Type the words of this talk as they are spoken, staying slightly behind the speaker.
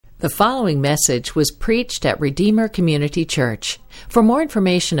The following message was preached at Redeemer Community Church. For more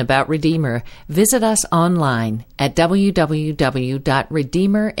information about Redeemer, visit us online at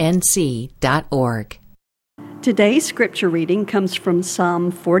www.redeemernc.org. Today's scripture reading comes from Psalm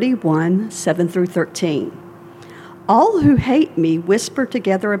 41, 7 through 13. All who hate me whisper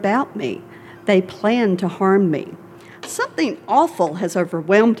together about me. They plan to harm me. Something awful has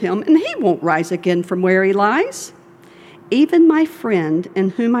overwhelmed him, and he won't rise again from where he lies. Even my friend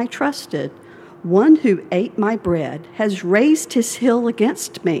in whom I trusted, one who ate my bread, has raised his heel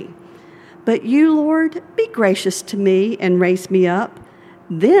against me. But you, Lord, be gracious to me and raise me up.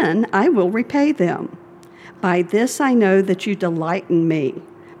 Then I will repay them. By this I know that you delight in me.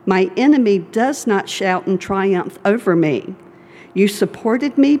 My enemy does not shout in triumph over me. You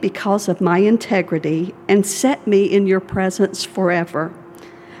supported me because of my integrity and set me in your presence forever.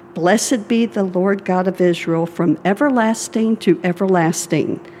 Blessed be the Lord God of Israel from everlasting to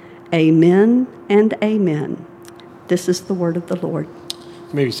everlasting. Amen and amen. This is the word of the Lord. You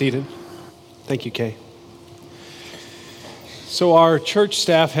may be seated. Thank you, Kay. So our church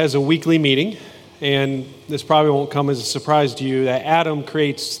staff has a weekly meeting, and this probably won't come as a surprise to you that Adam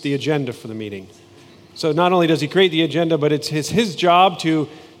creates the agenda for the meeting. So not only does he create the agenda, but it's his job to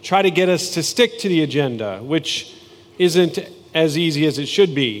try to get us to stick to the agenda, which isn't as easy as it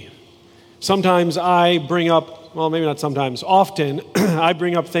should be. Sometimes I bring up, well, maybe not sometimes, often, I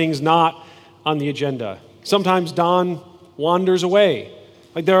bring up things not on the agenda. Sometimes Don wanders away.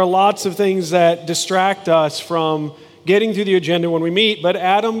 Like there are lots of things that distract us from getting through the agenda when we meet, but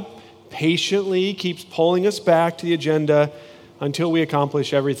Adam patiently keeps pulling us back to the agenda until we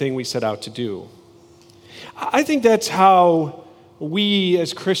accomplish everything we set out to do. I think that's how we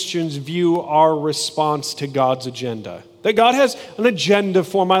as Christians view our response to God's agenda. That God has an agenda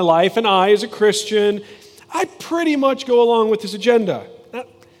for my life, and I, as a Christian, I pretty much go along with this agenda. Now,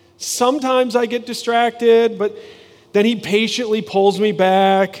 sometimes I get distracted, but then he patiently pulls me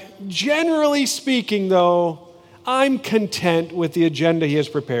back. Generally speaking, though, I'm content with the agenda he has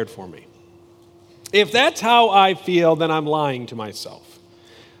prepared for me. If that's how I feel, then I'm lying to myself.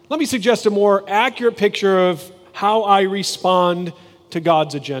 Let me suggest a more accurate picture of how I respond to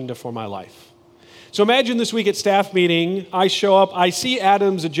God's agenda for my life. So imagine this week at staff meeting, I show up, I see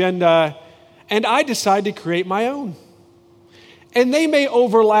Adam's agenda, and I decide to create my own. And they may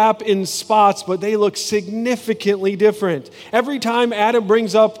overlap in spots, but they look significantly different. Every time Adam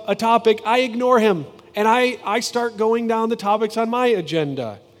brings up a topic, I ignore him, and I start going down the topics on my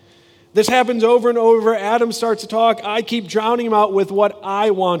agenda. This happens over and over. Adam starts to talk. I keep drowning him out with what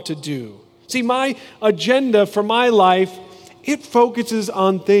I want to do. See, my agenda for my life, it focuses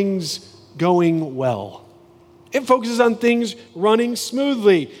on things going well. It focuses on things running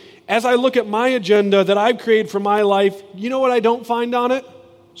smoothly. As I look at my agenda that I've created for my life, you know what I don't find on it?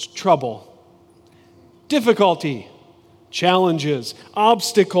 It's trouble, difficulty, challenges,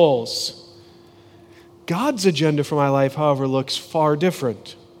 obstacles. God's agenda for my life, however, looks far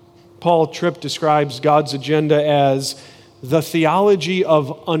different. Paul Tripp describes God's agenda as the theology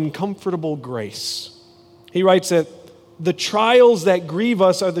of uncomfortable grace. He writes that the trials that grieve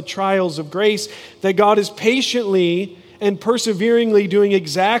us are the trials of grace, that God is patiently and perseveringly doing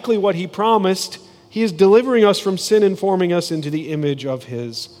exactly what he promised. He is delivering us from sin and forming us into the image of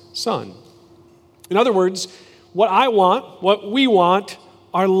his Son. In other words, what I want, what we want,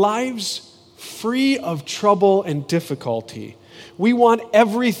 are lives free of trouble and difficulty. We want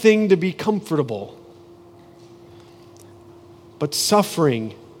everything to be comfortable. But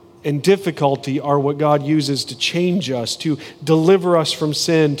suffering and difficulty are what God uses to change us, to deliver us from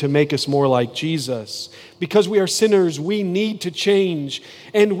sin, to make us more like Jesus. Because we are sinners, we need to change,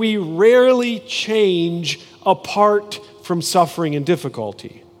 and we rarely change apart from suffering and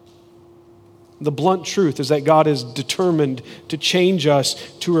difficulty. The blunt truth is that God is determined to change us,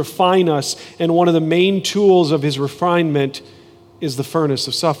 to refine us, and one of the main tools of his refinement is the furnace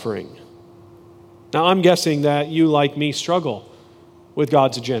of suffering. Now, I'm guessing that you, like me, struggle with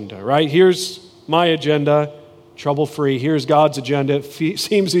God's agenda, right? Here's my agenda, trouble-free. Here's God's agenda. It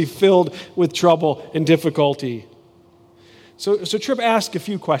seems to be filled with trouble and difficulty. So Tripp asked a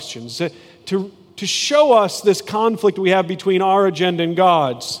few questions to show us this conflict we have between our agenda and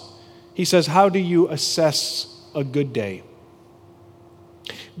God's. He says, how do you assess a good day?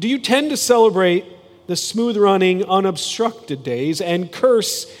 Do you tend to celebrate the smooth-running, unobstructed days and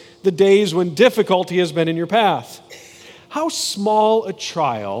curse the days when difficulty has been in your path? How small a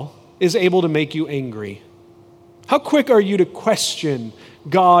trial is able to make you angry? How quick are you to question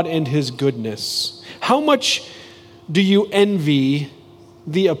God and his goodness? How much do you envy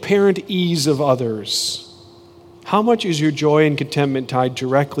the apparent ease of others? How much is your joy and contentment tied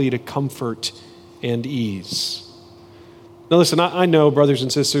directly to comfort and ease? Now listen, I know, brothers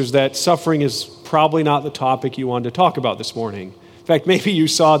and sisters, that suffering is probably not the topic you wanted to talk about this morning. In fact, maybe you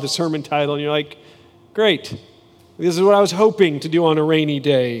saw the sermon title and you're like, great, this is what I was hoping to do on a rainy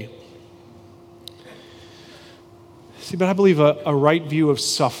day. See, but I believe a right view of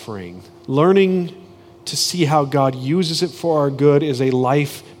suffering, learning to see how God uses it for our good, is a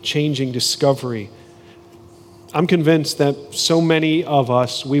life-changing discovery. I'm convinced that so many of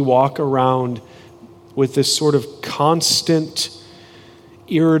us, we walk around with this sort of constant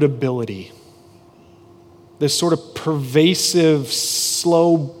irritability, this sort of pervasive,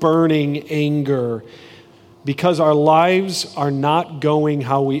 slow-burning anger because our lives are not going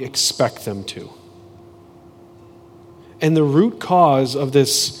how we expect them to. And the root cause of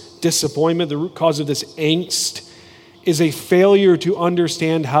this disappointment, the root cause of this angst, is a failure to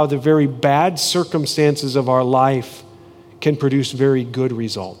understand how the very bad circumstances of our life can produce very good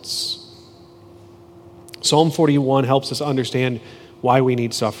results. Psalm 41 helps us understand why we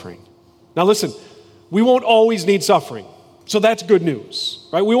need suffering. Now listen, we won't always need suffering, so that's good news,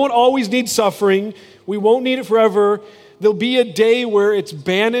 right? We won't always need suffering. We won't need it forever. There'll be a day where it's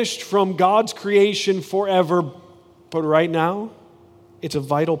banished from God's creation forever, but right now, it's a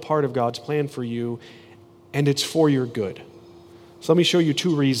vital part of God's plan for you, and it's for your good. So let me show you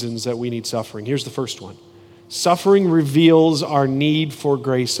 2 reasons that we need suffering. Here's the first one. Suffering reveals our need for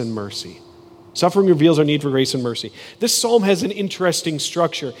grace and mercy. Suffering reveals our need for grace and mercy. This psalm has an interesting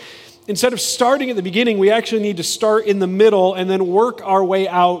structure. Instead of starting at the beginning, we actually need to start in the middle and then work our way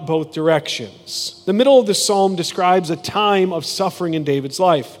out both directions. The middle of the psalm describes a time of suffering in David's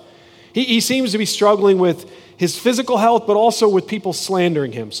life. He seems to be struggling with his physical health, but also with people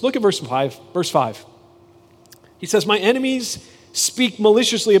slandering him. So look at verse 5. He says, "My enemies speak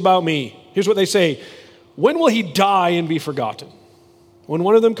maliciously about me." Here's what they say. "When will he die and be forgotten? When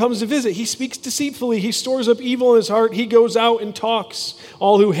one of them comes to visit, he speaks deceitfully. He stores up evil in his heart. He goes out and talks.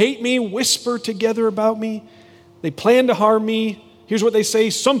 All who hate me whisper together about me. They plan to harm me." Here's what they say.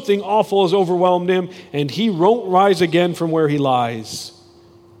 "Something awful has overwhelmed him, and he won't rise again from where he lies.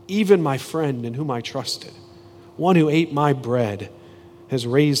 Even my friend in whom I trusted, one who ate my bread, has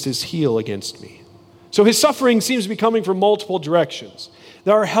raised his heel against me." So his suffering seems to be coming from multiple directions.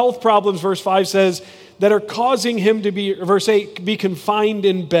 There are health problems, verse 5 says, that are causing him to be, verse 8, be confined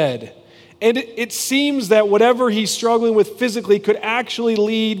in bed. And it seems that whatever he's struggling with physically could actually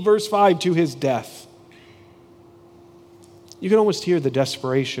lead, verse 5, to his death. You can almost hear the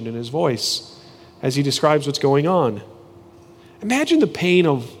desperation in his voice as he describes what's going on. Imagine the pain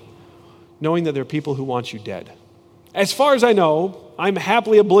of knowing that there are people who want you dead. As far as I know, I'm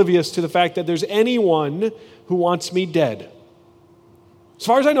happily oblivious to the fact that there's anyone who wants me dead. As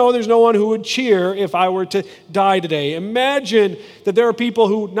far as I know, there's no one who would cheer if I were to die today. Imagine that there are people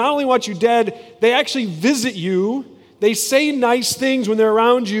who not only want you dead, they actually visit you, they say nice things when they're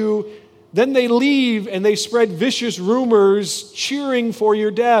around you, then they leave and they spread vicious rumors cheering for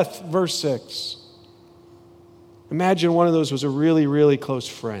your death, verse 6. Imagine one of those was a really, really close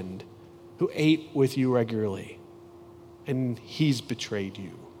friend who ate with you regularly, and he's betrayed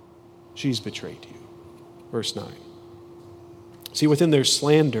you. She's betrayed you. Verse 9. See, within their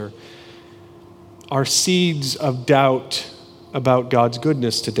slander are seeds of doubt about God's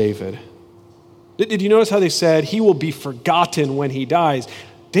goodness to David. Did you notice how they said, he will be forgotten when he dies?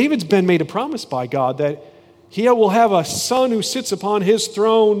 David's been made a promise by God that he will have a son who sits upon his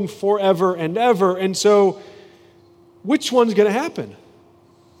throne forever and ever. And so, which one's going to happen?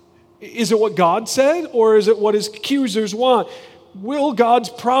 Is it what God said, or is it what his accusers want? Will God's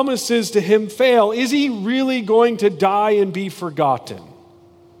promises to him fail? Is he really going to die and be forgotten?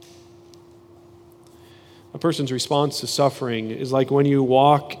 A person's response to suffering is like when you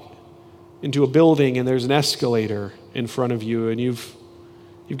walk into a building and there's an escalator in front of you, and you've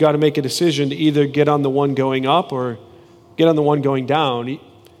got to make a decision to either get on the one going up or get on the one going down.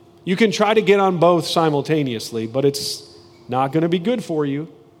 You can try to get on both simultaneously, but it's not going to be good for you,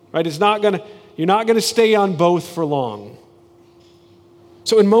 right? You're not going to stay on both for long.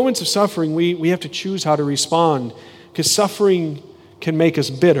 So in moments of suffering, we have to choose how to respond, because suffering can make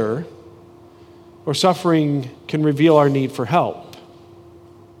us bitter, or suffering can reveal our need for help.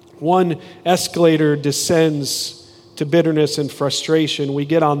 One escalator descends to bitterness and frustration. We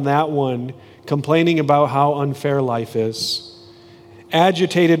get on that one, complaining about how unfair life is,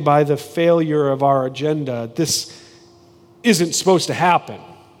 agitated by the failure of our agenda. This isn't supposed to happen.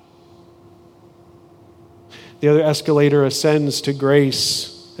 The other escalator ascends to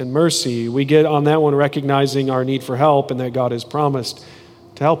grace and mercy. We get on that one recognizing our need for help and that God has promised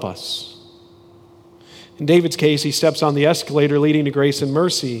to help us. In David's case, he steps on the escalator leading to grace and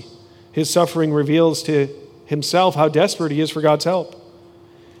mercy. His suffering reveals to himself how desperate he is for God's help.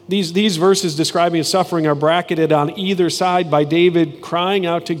 These verses describing his suffering are bracketed on either side by David crying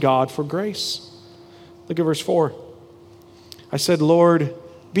out to God for grace. Look at verse 4. I said, Lord,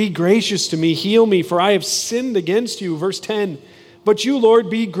 be gracious to me, heal me, for I have sinned against you. Verse 10, but you,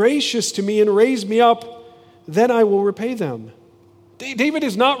 Lord, be gracious to me and raise me up, then I will repay them. David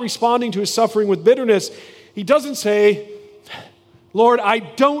is not responding to his suffering with bitterness. He doesn't say, Lord, I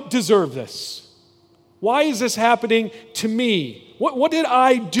don't deserve this. Why is this happening to me? What did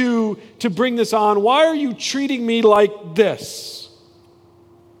I do to bring this on? Why are you treating me like this?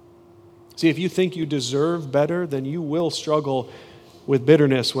 See, if you think you deserve better, then you will struggle with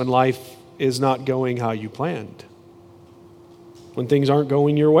bitterness when life is not going how you planned, when things aren't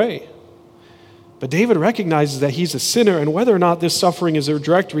going your way. But David recognizes that he's a sinner, and whether or not this suffering is a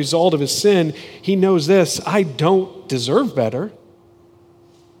direct result of his sin, he knows this: I don't deserve better.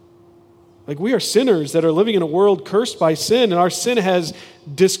 Like, we are sinners that are living in a world cursed by sin, and our sin has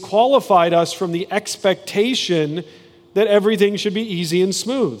disqualified us from the expectation that everything should be easy and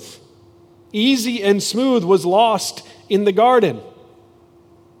smooth. Easy and smooth was lost in the garden.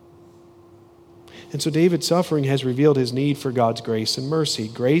 And so David's suffering has revealed his need for God's grace and mercy.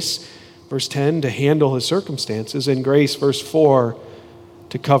 Grace, verse 10, to handle his circumstances, and grace, verse 4,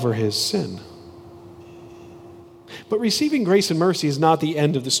 to cover his sin. But receiving grace and mercy is not the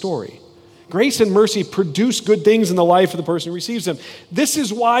end of the story. Grace and mercy produce good things in the life of the person who receives them. This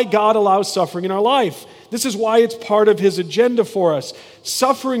is why God allows suffering in our life. This is why it's part of his agenda for us.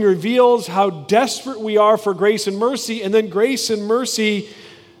 Suffering reveals how desperate we are for grace and mercy, and then grace and mercy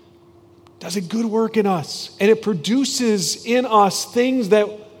does a good work in us, and it produces in us things that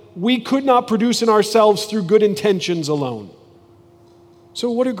we could not produce in ourselves through good intentions alone. So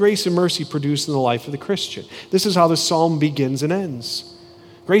what do grace and mercy produce in the life of the Christian? This is how the psalm begins and ends.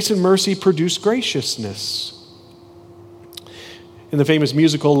 Grace and mercy produce graciousness. In the famous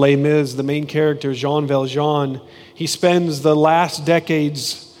musical Les Mis, the main character, Jean Valjean, he spends the last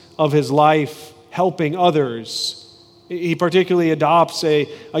decades of his life helping others. He particularly adopts a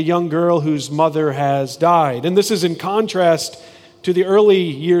young girl whose mother has died. And this is in contrast to the early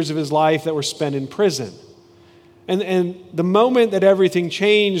years of his life that were spent in prison. And the moment that everything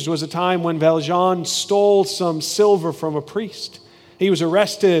changed was a time when Valjean stole some silver from a priest. He was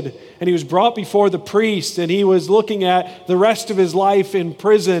arrested and he was brought before the priest, and he was looking at the rest of his life in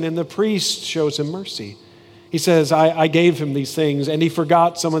prison, and the priest shows him mercy. He says, I gave him these things, and he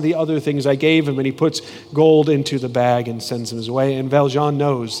forgot some of the other things I gave him, and he puts gold into the bag and sends him his way. And Valjean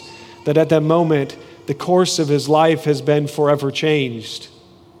knows that at that moment, the course of his life has been forever changed.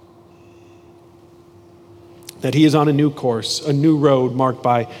 That he is on a new course, a new road marked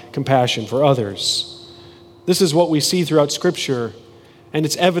by compassion for others. This is what we see throughout Scripture, and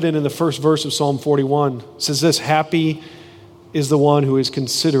it's evident in the first verse of Psalm 41. It says this: happy is the one who is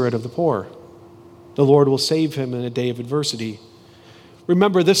considerate of the poor. The Lord will save him in a day of adversity.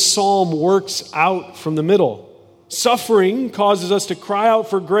 Remember, this psalm works out from the middle. Suffering causes us to cry out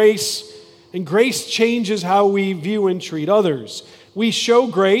for grace, and grace changes how we view and treat others. We show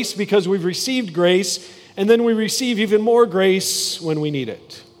grace because we've received grace, and then we receive even more grace when we need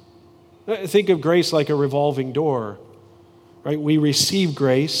it. Think of grace like a revolving door, right? We receive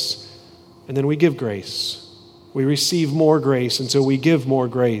grace, and then we give grace. We receive more grace, and so we give more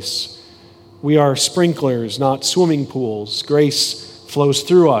grace. We are sprinklers, not swimming pools. Grace flows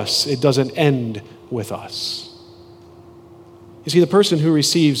through us. It doesn't end with us. You see, the person who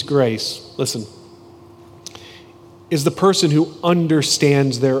receives grace, listen, is the person who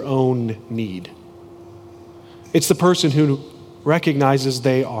understands their own need. It's the person who recognizes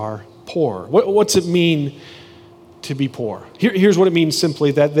they are poor. What's it mean to be poor? Here's what it means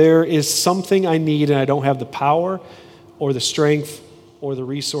simply: that there is something I need and I don't have the power or the strength or the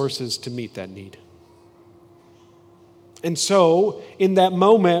resources to meet that need. And so, in that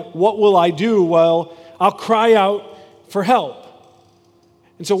moment, what will I do? Well, I'll cry out for help.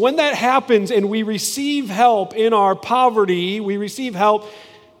 And so when that happens and we receive help in our poverty, we receive help,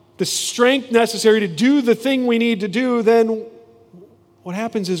 the strength necessary to do the thing we need to do, then what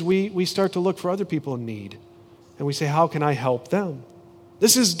happens is we start to look for other people in need. And we say, how can I help them?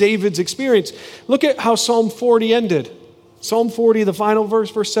 This is David's experience. Look at how Psalm 40 ended. Psalm 40, the final verse,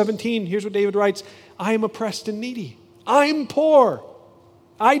 verse 17. Here's what David writes: I am oppressed and needy. I'm poor.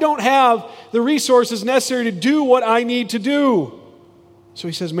 I don't have the resources necessary to do what I need to do. So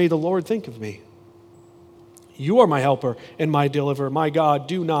he says, may the Lord think of me. You are my helper and my deliverer. My God,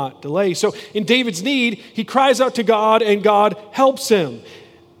 do not delay. So in David's need, he cries out to God and God helps him.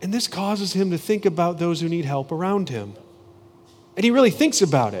 And this causes him to think about those who need help around him. And he really thinks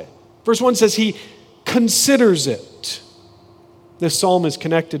about it. Verse 1 says he considers it. This psalm is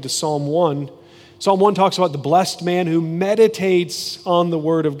connected to Psalm 1. Psalm 1 talks about the blessed man who meditates on the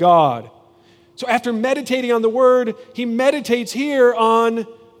word of God. So after meditating on the word, he meditates here on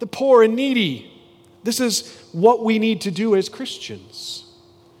the poor and needy. This is what we need to do as Christians.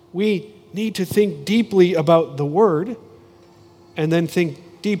 We need to think deeply about the word and then think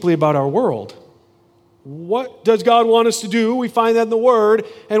deeply about our world. What does God want us to do? We find that in the Word.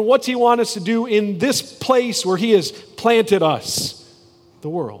 And what's He want us to do in this place where He has planted us? The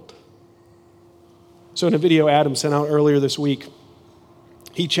world. So in a video Adam sent out earlier this week,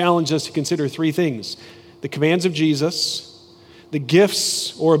 he challenged us to consider three things: the commands of Jesus, the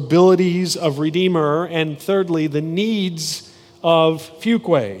gifts or abilities of Redeemer, and thirdly, the needs of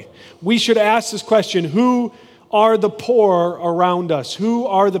Fuquay. We should ask this question: who are the poor around us? Who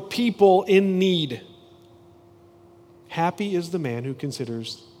are the people in need? Happy is the man who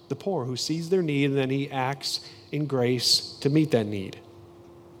considers the poor, who sees their need, and then he acts in grace to meet that need.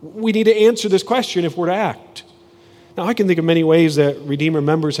 We need to answer this question if we're to act. Now, I can think of many ways that Redeemer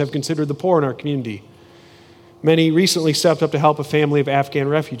members have considered the poor in our community. Many recently stepped up to help a family of Afghan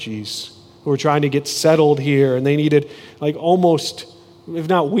refugees who were trying to get settled here, and they needed almost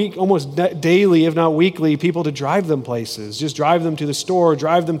daily, if not weekly, people to drive them places, just drive them to the store,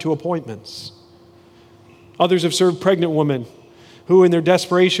 drive them to appointments. Others have served pregnant women who in their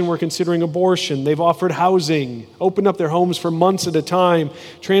desperation were considering abortion. They've offered housing, opened up their homes for months at a time,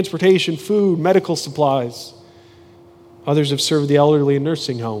 transportation, food, medical supplies. Others have served the elderly in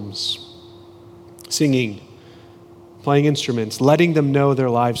nursing homes, singing, playing instruments, letting them know their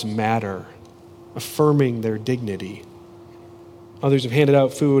lives matter, affirming their dignity. Others have handed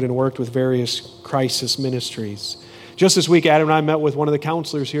out food and worked with various crisis ministries. Just this week, Adam and I met with one of the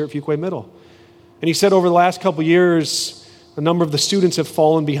counselors here at Fuquay Middle. And he said over the last couple years, a number of the students have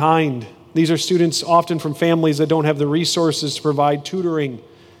fallen behind. These are students often from families that don't have the resources to provide tutoring.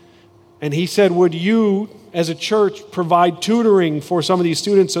 And he said, would you, as a church, provide tutoring for some of these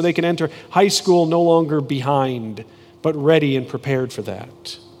students so they can enter high school no longer behind, but ready and prepared for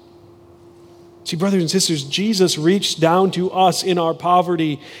that? See, brothers and sisters, Jesus reached down to us in our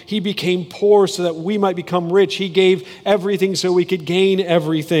poverty. He became poor so that we might become rich. He gave everything so we could gain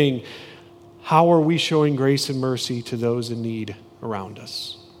everything. How are we showing grace and mercy to those in need around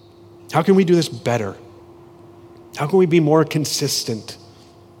us? How can we do this better? How can we be more consistent?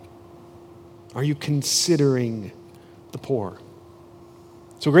 Are you considering the poor?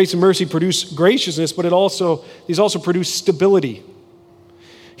 So grace and mercy produce graciousness, but these also produce stability.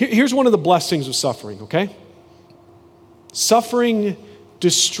 Here's one of the blessings of suffering, okay? Suffering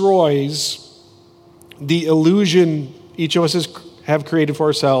destroys the illusion each of us have created for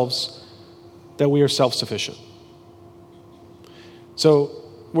ourselves that we are self-sufficient. So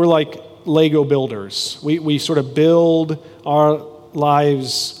we're like Lego builders. We sort of build our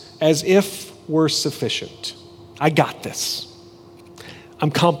lives as if we're sufficient. I got this.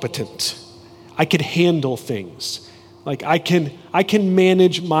 I'm competent. I can handle things. I can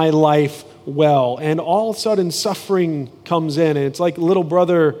manage my life well. And all of a sudden suffering comes in, and it's like little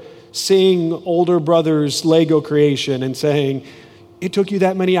brother seeing older brother's Lego creation and saying, it took you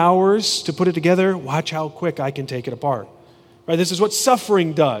that many hours to put it together. Watch how quick I can take it apart. Right? This is what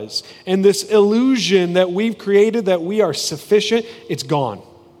suffering does. And this illusion that we've created that we are sufficient, it's gone.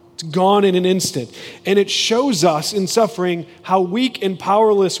 It's gone in an instant. And it shows us in suffering how weak and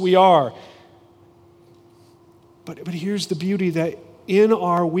powerless we are. But here's the beauty, that in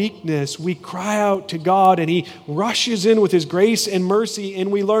our weakness, we cry out to God and He rushes in with His grace and mercy,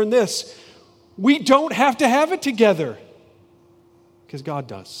 and we learn this: we don't have to have it together because God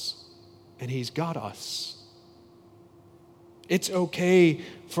does, and He's got us. It's okay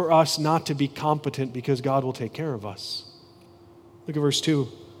for us not to be competent because God will take care of us. Look at verse 2.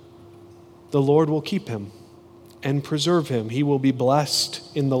 The Lord will keep him and preserve him. He will be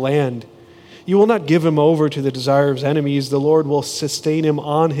blessed in the land. You will not give him over to the desire of his enemies. The Lord will sustain him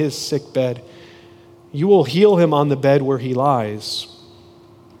on his sick bed. You will heal him on the bed where he lies.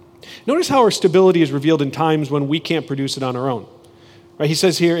 Notice how our stability is revealed in times when we can't produce it on our own. Right? He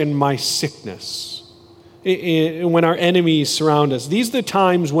says here, in my sickness, when our enemies surround us. These are the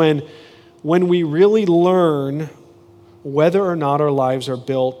times when we really learn whether or not our lives are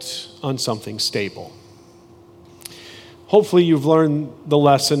built on something stable. Hopefully you've learned the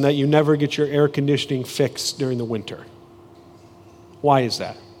lesson that you never get your air conditioning fixed during the winter. Why is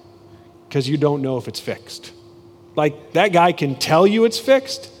that? Because you don't know if it's fixed. Like, that guy can tell you it's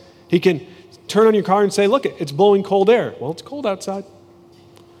fixed. He can turn on your car and say, look, it's blowing cold air. Well, it's cold outside.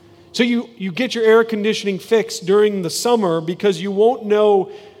 So you get your air conditioning fixed during the summer because you won't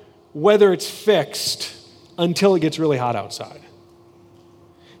know whether it's fixed until it gets really hot outside.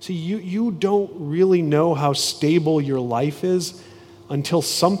 See, you don't really know how stable your life is until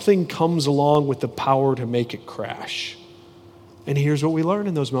something comes along with the power to make it crash. And here's what we learn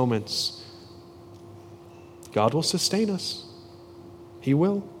in those moments. God will sustain us. He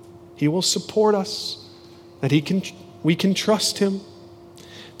will. He will support us. That we can trust him.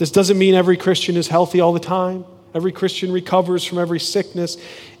 This doesn't mean every Christian is healthy all the time. Every Christian recovers from every sickness.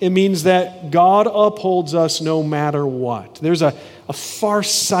 It means that God upholds us no matter what. There's a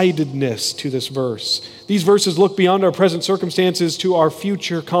farsightedness to this verse. These verses look beyond our present circumstances to our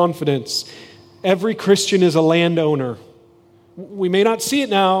future confidence. Every Christian is a landowner. We may not see it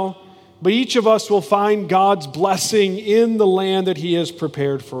now, but each of us will find God's blessing in the land that he has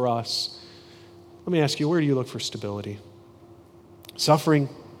prepared for us. Let me ask you, where do you look for stability? Suffering,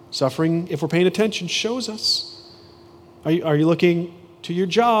 if we're paying attention, shows us. Are you looking to your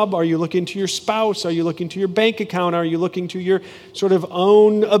job? Are you looking to your spouse? Are you looking to your bank account? Are you looking to your sort of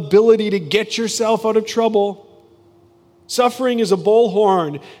own ability to get yourself out of trouble? Suffering is a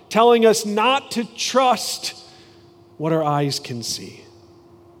bullhorn telling us not to trust what our eyes can see.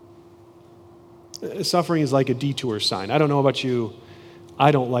 Suffering is like a detour sign. I don't know about you.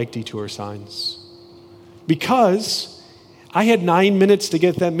 I don't like detour signs. Because I had 9 minutes to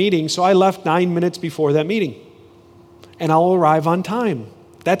get that meeting, so I left 9 minutes before that meeting. And I'll arrive on time.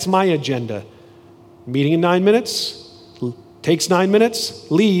 That's my agenda. Meeting in 9 minutes, takes 9 minutes,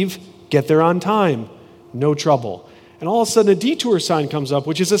 leave, get there on time. No trouble. And all of a sudden a detour sign comes up,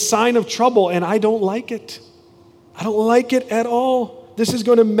 which is a sign of trouble, and I don't like it. I don't like it at all. This is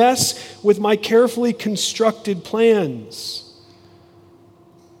going to mess with my carefully constructed plans.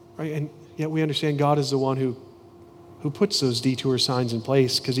 Right? And yet we understand God is the one who puts those detour signs in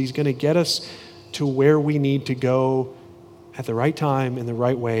place because he's going to get us to where we need to go at the right time, in the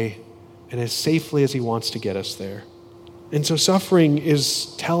right way, and as safely as he wants to get us there. And so suffering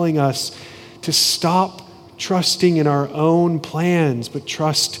is telling us to stop trusting in our own plans, but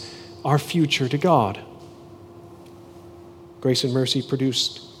trust our future to God. Grace and mercy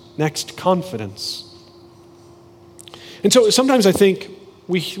produced next confidence. And so sometimes I think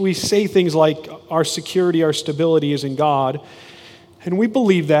we say things like our security, our stability is in God, and we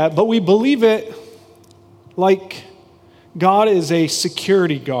believe that, but we believe it like God is a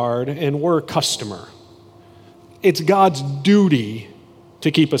security guard and we're a customer. It's God's duty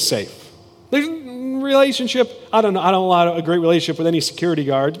to keep us safe. There's a relationship, I don't allow a great relationship with any security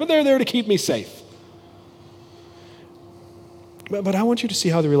guards, but they're there to keep me safe. But I want you to see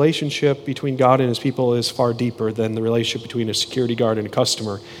how the relationship between God and his people is far deeper than the relationship between a security guard and a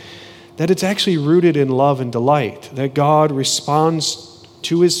customer. That it's actually rooted in love and delight. That God responds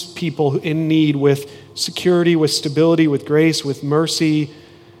to his people in need with security, with stability, with grace, with mercy,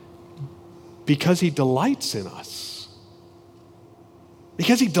 because he delights in us.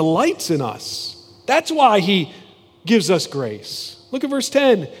 Because he delights in us. That's why he gives us grace. Look at verse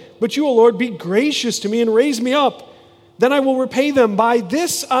 10. But you, O Lord, be gracious to me and raise me up. Then I will repay them. By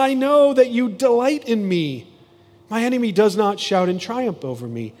this I know that you delight in me. My enemy does not shout in triumph over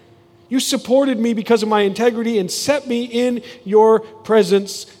me. You supported me because of my integrity and set me in your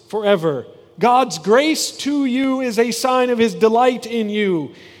presence forever. God's grace to you is a sign of his delight in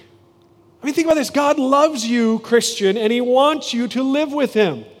you. I mean, think about this. God loves you, Christian, and he wants you to live with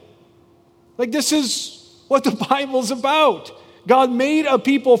him. Like, this is what the Bible's about. God made a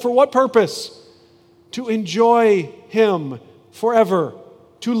people for what purpose? To enjoy him forever,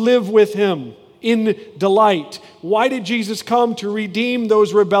 to live with him in delight. Why did Jesus come? To redeem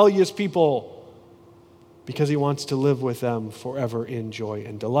those rebellious people. Because he wants to live with them forever in joy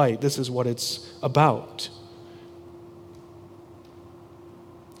and delight. This is what it's about.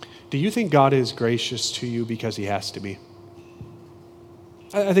 Do you think God is gracious to you because he has to be?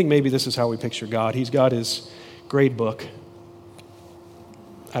 I think maybe this is how we picture God. He's got his grade book.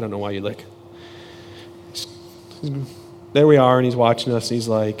 I don't know why you look. There we are, and he's watching us, and he's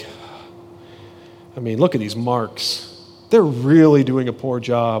like, I mean, look at these marks. They're really doing a poor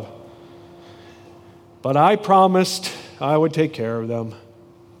job. But I promised I would take care of them.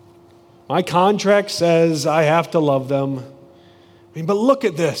 My contract says I have to love them. I mean, but look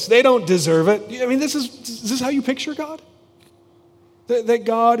at this. They don't deserve it. I mean, is this how you picture God? That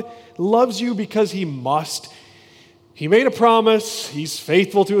God loves you because he must. He made a promise. He's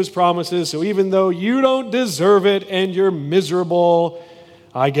faithful to his promises. So even though you don't deserve it and you're miserable,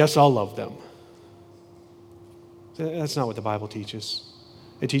 I guess I'll love them. That's not what the Bible teaches.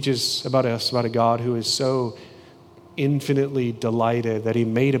 It teaches about us, about a God who is so infinitely delighted that he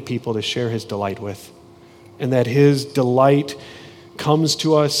made a people to share his delight with, and that his delight comes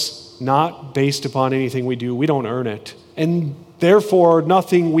to us not based upon anything we do. We don't earn it. And therefore,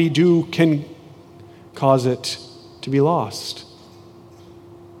 nothing we do can cause it to be lost.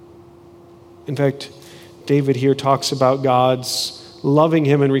 In fact, David here talks about God's loving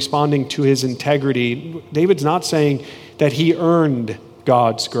him and responding to his integrity. David's not saying that he earned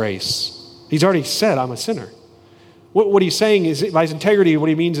God's grace. He's already said, I'm a sinner. What he's saying is, by his integrity, what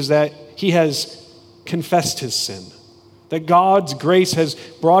he means is that he has confessed his sin. That God's grace has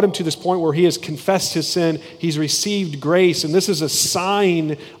brought him to this point where he has confessed his sin. He's received grace. And this is a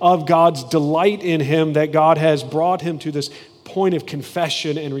sign of God's delight in him, that God has brought him to this point of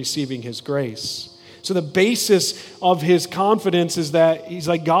confession and receiving his grace. So the basis of his confidence is that he's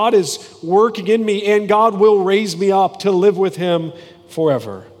like, God is working in me and God will raise me up to live with him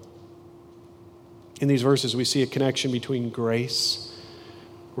forever. In these verses, we see a connection between grace,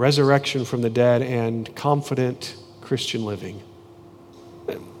 resurrection from the dead, and confident Christian living.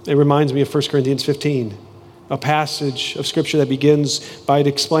 It reminds me of 1 Corinthians 15, a passage of Scripture that begins by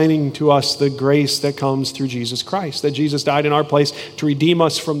explaining to us the grace that comes through Jesus Christ, that Jesus died in our place to redeem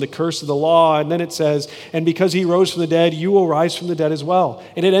us from the curse of the law. And then it says, and because he rose from the dead, you will rise from the dead as well.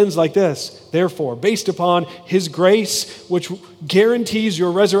 And it ends like this: therefore, based upon his grace, which guarantees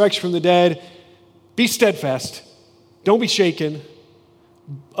your resurrection from the dead, be steadfast, don't be shaken,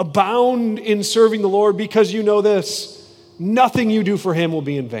 abound in serving the Lord, because you know this: nothing you do for him will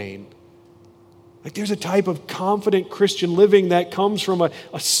be in vain. Like, there's a type of confident Christian living that comes from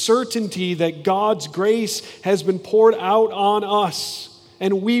a certainty that God's grace has been poured out on us,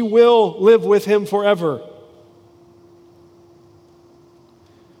 and we will live with him forever.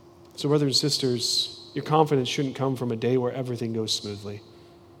 So, brothers and sisters, your confidence shouldn't come from a day where everything goes smoothly.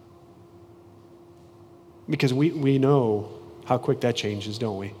 Because we know how quick that changes,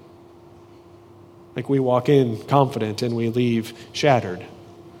 don't we? Like, we walk in confident and we leave shattered.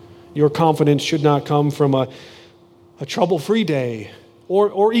 Your confidence should not come from a trouble-free day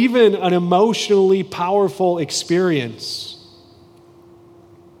or even an emotionally powerful experience.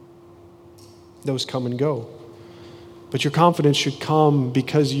 Those come and go. But your confidence should come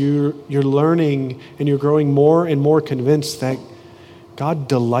because you're learning and you're growing more and more convinced that God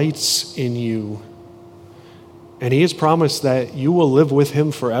delights in you. And he has promised that you will live with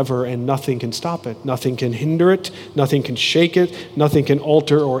him forever, and nothing can stop it. Nothing can hinder it. Nothing can shake it. Nothing can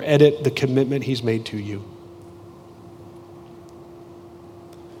alter or edit the commitment he's made to you.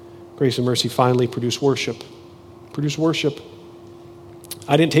 Grace and mercy finally produce worship. Produce worship.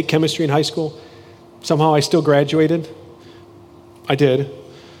 I didn't take chemistry in high school. Somehow I still graduated. I did.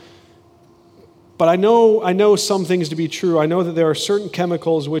 But I know some things to be true. I know that there are certain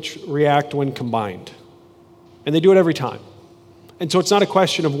chemicals which react when combined. And they do it every time. And so it's not a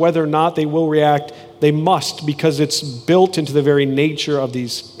question of whether or not they will react. They must, because it's built into the very nature of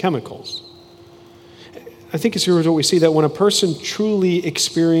these chemicals. I think it's here what we see, that when a person truly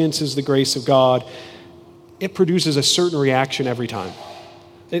experiences the grace of God, it produces a certain reaction every time.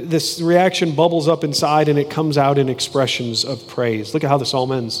 This reaction bubbles up inside and it comes out in expressions of praise. Look at how the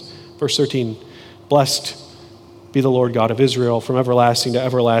psalm ends. Verse 13, blessed be the Lord God of Israel from everlasting to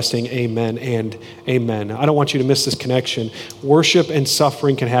everlasting. Amen and amen. I don't want you to miss this connection. Worship and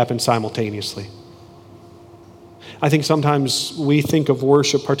suffering can happen simultaneously. I think sometimes we think of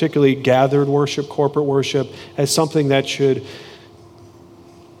worship, particularly gathered worship, corporate worship, as something that should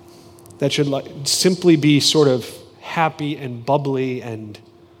simply be sort of happy and bubbly and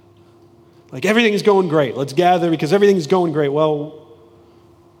like everything is going great. Let's gather because everything is going great. Well,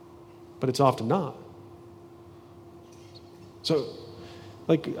 but it's often not. So,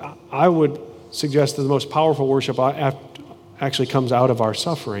 I would suggest that the most powerful worship actually comes out of our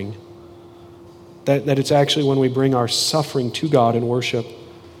suffering. That it's actually when we bring our suffering to God in worship.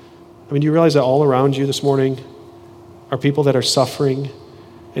 I mean, do you realize that all around you this morning are people that are suffering,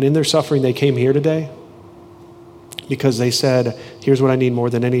 and in their suffering they came here today because they said, here's what I need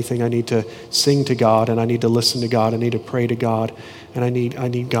more than anything. I need to sing to God, and I need to listen to God, I need to pray to God, and I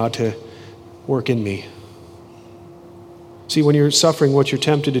need God to work in me. See, when you're suffering, what you're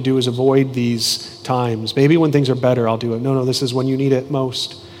tempted to do is avoid these times. Maybe when things are better, I'll do it. No, this is when you need it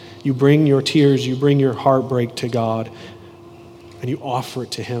most. You bring your tears, you bring your heartbreak to God, and you offer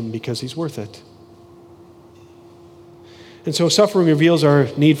it to him because he's worth it. And so suffering reveals our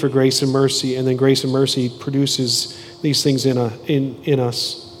need for grace and mercy, and then grace and mercy produces these things in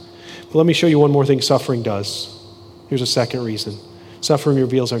us. But let me show you one more thing suffering does. Here's a second reason. Suffering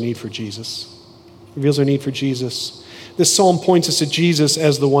reveals our need for Jesus. It reveals our need for Jesus. This psalm points us to Jesus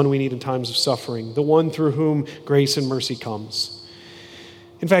as the one we need in times of suffering, the one through whom grace and mercy comes.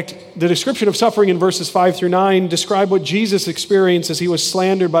 In fact, the description of suffering in verses 5 through 9 describe what Jesus experienced as he was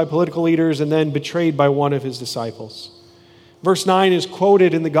slandered by political leaders and then betrayed by one of his disciples. Verse 9 is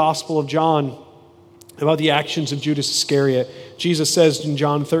quoted in the Gospel of John about the actions of Judas Iscariot. Jesus says in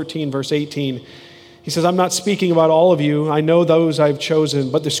John 13, verse 18, he says, "I'm not speaking about all of you. I know those I've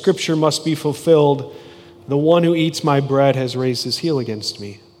chosen, but the scripture must be fulfilled. The one who eats my bread has raised his heel against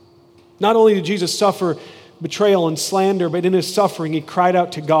me." Not only did Jesus suffer betrayal and slander, but in his suffering, he cried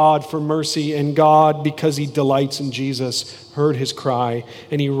out to God for mercy, and God, because he delights in Jesus, heard his cry,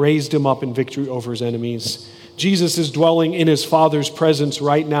 and he raised him up in victory over his enemies. Jesus is dwelling in his Father's presence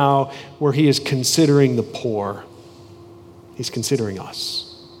right now, where he is considering the poor. He's considering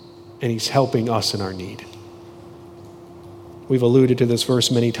us, and he's helping us in our need. We've alluded to this verse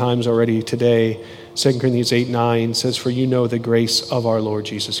many times already today. 2 Corinthians 8:9 says, "For you know the grace of our Lord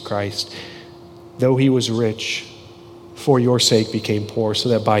Jesus Christ. Though he was rich, for your sake became poor, so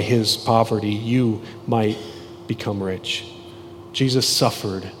that by his poverty you might become rich." Jesus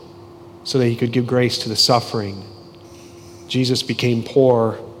suffered so that he could give grace to the suffering. Jesus became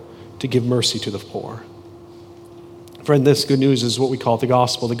poor to give mercy to the poor. Friend, this good news is what we call the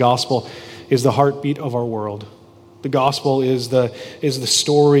gospel. The gospel is the heartbeat of our world. The gospel is the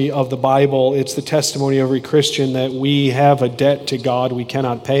story of the Bible. It's the testimony of every Christian that we have a debt to God we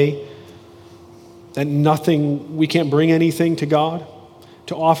cannot pay. That we can't bring anything to God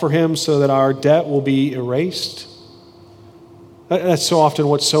to offer him so that our debt will be erased. That's so often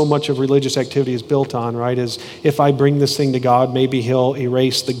what so much of religious activity is built on, right? Is if I bring this thing to God, maybe he'll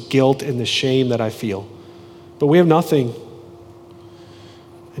erase the guilt and the shame that I feel. But we have nothing.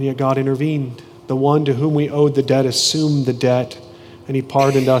 And yet God intervened. The one to whom we owed the debt assumed the debt, and he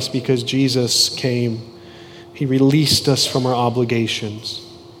pardoned us because Jesus came. He released us from our obligations.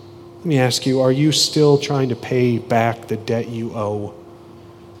 Let me ask you, are you still trying to pay back the debt you owe?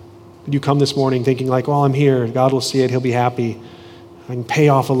 Did you come this morning thinking like, well, I'm here, God will see it, he'll be happy. I can pay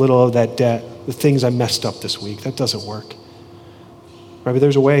off a little of that debt, the things I messed up this week. That doesn't work. Right, but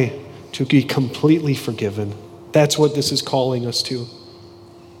there's a way to be completely forgiven. That's what this is calling us to.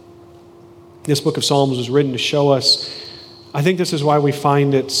 This book of Psalms was written to show us, I think this is why we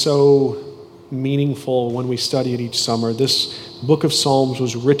find it so meaningful when we study it each summer. This book of Psalms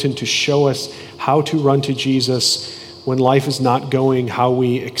was written to show us how to run to Jesus when life is not going how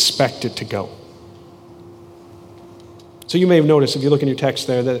we expect it to go. So you may have noticed, if you look in your text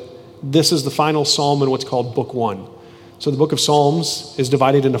there, that this is the final psalm in what's called Book 1. So the book of Psalms is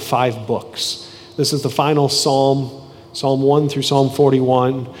divided into 5 books. This is the final psalm. Psalm 1 through Psalm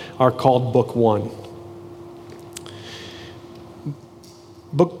 41 are called Book 1.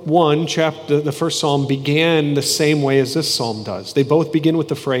 Book 1, the first psalm, began the same way as this psalm does. They both begin with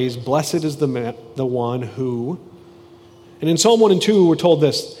the phrase, "Blessed is the one who..." And in Psalm 1 and 2, we're told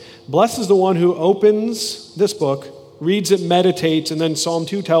this, "Blessed is the one who opens this book, reads it, meditates," and then Psalm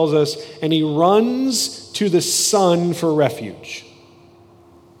 2 tells us, "and he runs to the sun for refuge."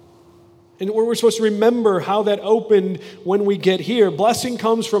 And we're supposed to remember how that opened when we get here. Blessing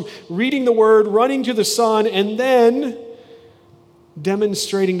comes from reading the word, running to the sun, and then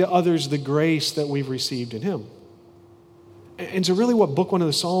demonstrating to others the grace that we've received in him. And so really what Book 1 of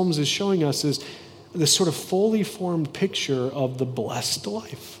the Psalms is showing us is this sort of fully formed picture of the blessed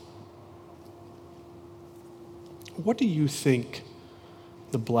life. What do you think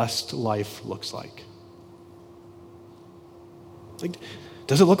the blessed life looks like? Like,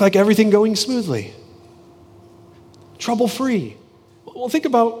 does it look like everything going smoothly? Trouble-free? Well, think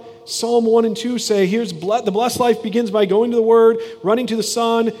about Psalm 1 and 2 say, here's the blessed life begins by going to the Word, running to the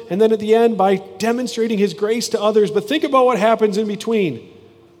Son, and then at the end by demonstrating His grace to others. But think about what happens in between.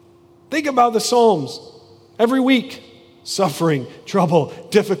 Think about the Psalms. Every week, suffering, trouble,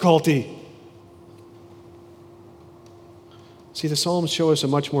 difficulty. See, the Psalms show us a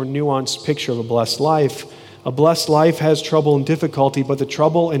much more nuanced picture of a blessed life. A blessed life has trouble and difficulty, but the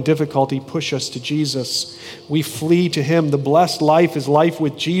trouble and difficulty push us to Jesus. We flee to Him. The blessed life is life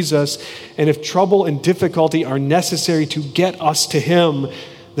with Jesus, and if trouble and difficulty are necessary to get us to Him,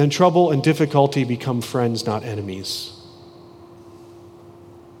 then trouble and difficulty become friends, not enemies.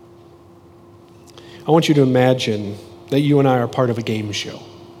 I want you to imagine that you and I are part of a game show.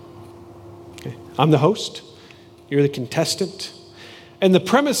 Okay? I'm the host. You're the contestant. And the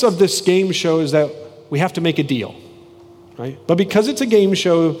premise of this game show is that we have to make a deal, right? But because it's a game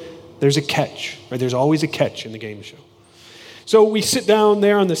show, there's a catch, right? There's always a catch in the game show. So we sit down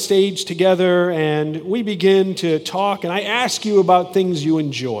there on the stage together and we begin to talk, and I ask you about things you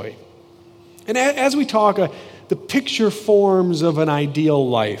enjoy. And as we talk, the picture forms of an ideal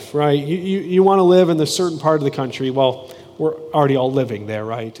life, right? You want to live in a certain part of the country. Well, we're already all living there,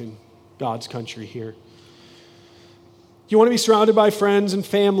 right? In God's country here. You want to be surrounded by friends and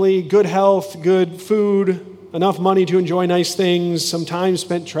family, good health, good food, enough money to enjoy nice things, some time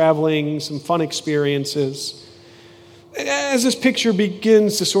spent traveling, some fun experiences. As this picture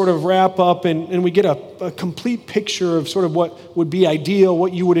begins to sort of wrap up and we get a complete picture of sort of what would be ideal,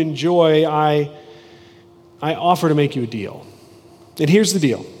 what you would enjoy, I offer to make you a deal. And here's the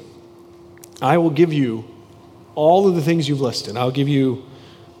deal. I will give you all of the things you've listed. I'll give you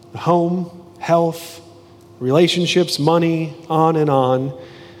home, health, relationships, money, on and on.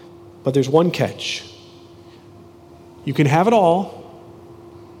 But there's one catch. You can have it all,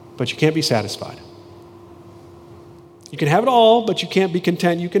 but you can't be satisfied. You can have it all, but you can't be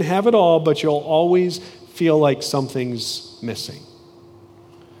content. You can have it all, but you'll always feel like something's missing.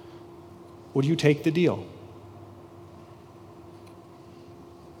 Would you take the deal?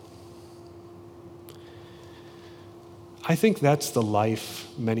 I think that's the life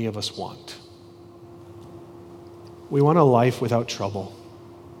many of us want. We want a life without trouble.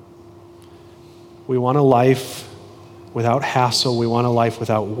 We want a life without hassle. We want a life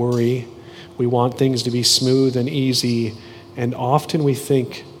without worry. We want things to be smooth and easy. And often we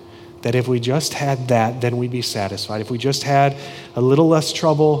think that if we just had that, then we'd be satisfied. If we just had a little less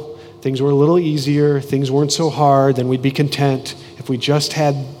trouble, things were a little easier, things weren't so hard, then we'd be content. If we just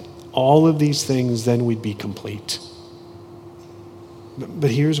had all of these things, then we'd be complete.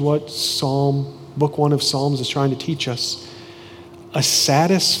 But here's what Book 1 of Psalms is trying to teach us. A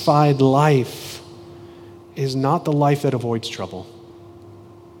satisfied life is not the life that avoids trouble.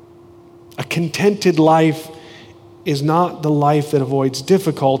 A contented life is not the life that avoids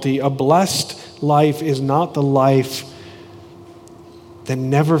difficulty. A blessed life is not the life that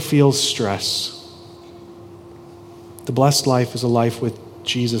never feels stress. The blessed life is a life with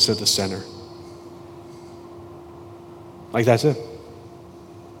Jesus at the center. Like that's it.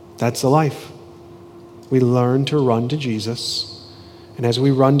 That's the life. We learn to run to Jesus. And as we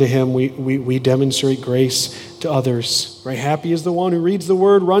run to him, we demonstrate grace to others. Right? Happy is the one who reads the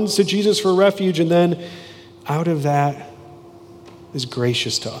word, runs to Jesus for refuge, and then out of that is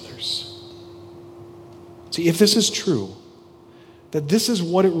gracious to others. See, if this is true, that this is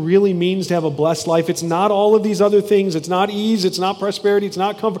what it really means to have a blessed life, it's not all of these other things. It's not ease, it's not prosperity, it's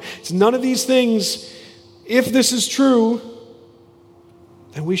not comfort. It's none of these things. If this is true,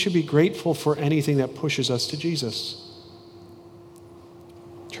 then we should be grateful for anything that pushes us to Jesus.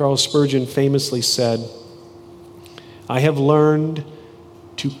 Charles Spurgeon famously said, "I have learned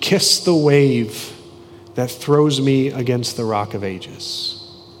to kiss the wave that throws me against the rock of ages."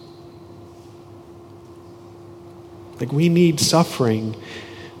 Like we need suffering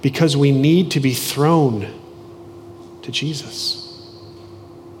because we need to be thrown to Jesus.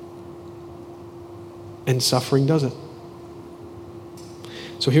 And suffering does it.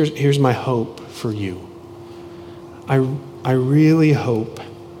 So here's my hope for you. I really hope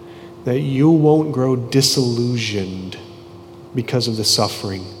that you won't grow disillusioned because of the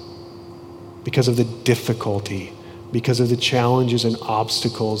suffering, because of the difficulty, because of the challenges and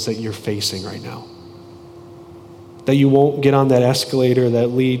obstacles that you're facing right now. That you won't get on that escalator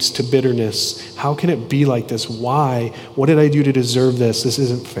that leads to bitterness. How can it be like this? Why? What did I do to deserve this? This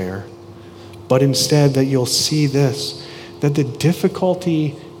isn't fair. But instead that you'll see this, that the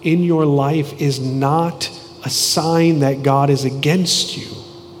difficulty in your life is not a sign that God is against you.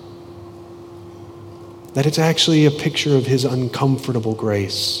 That it's actually a picture of his uncomfortable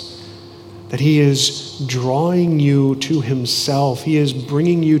grace. That he is drawing you to himself. He is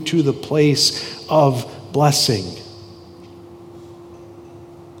bringing you to the place of blessing.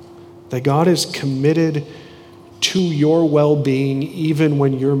 That God is committed to your well-being even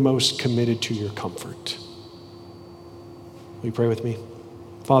when you're most committed to your comfort. Will you pray with me?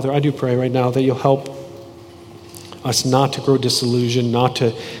 Father, I do pray right now that you'll help us not to grow disillusioned, not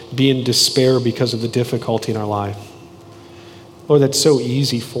to be in despair because of the difficulty in our life. Lord, that's so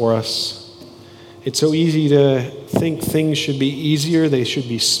easy for us. It's so easy to think things should be easier, they should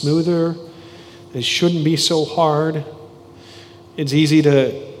be smoother, they shouldn't be so hard. It's easy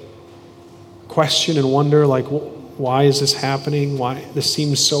to question and wonder, like, why is this happening? Why this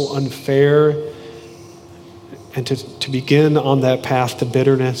seems so unfair? And to begin on that path to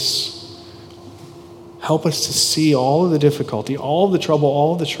bitterness. Help us to see all of the difficulty, all of the trouble,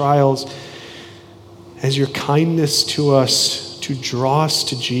 all of the trials as your kindness to us to draw us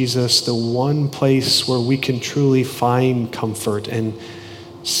to Jesus, the one place where we can truly find comfort and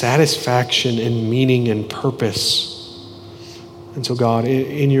satisfaction and meaning and purpose. And so God,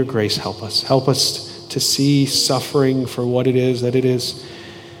 in your grace, help us. Help us to see suffering for what it is that it is.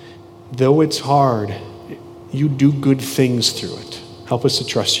 Though it's hard, you do good things through it. Help us to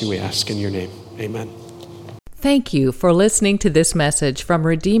trust you, we ask in your name. Amen. Thank you for listening to this message from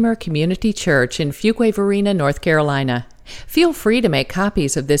Redeemer Community Church in Fuquay-Varina, North Carolina. Feel free to make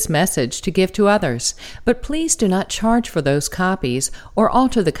copies of this message to give to others, but please do not charge for those copies or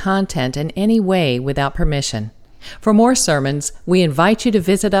alter the content in any way without permission. For more sermons, we invite you to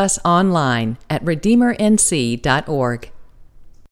visit us online at redeemernc.org.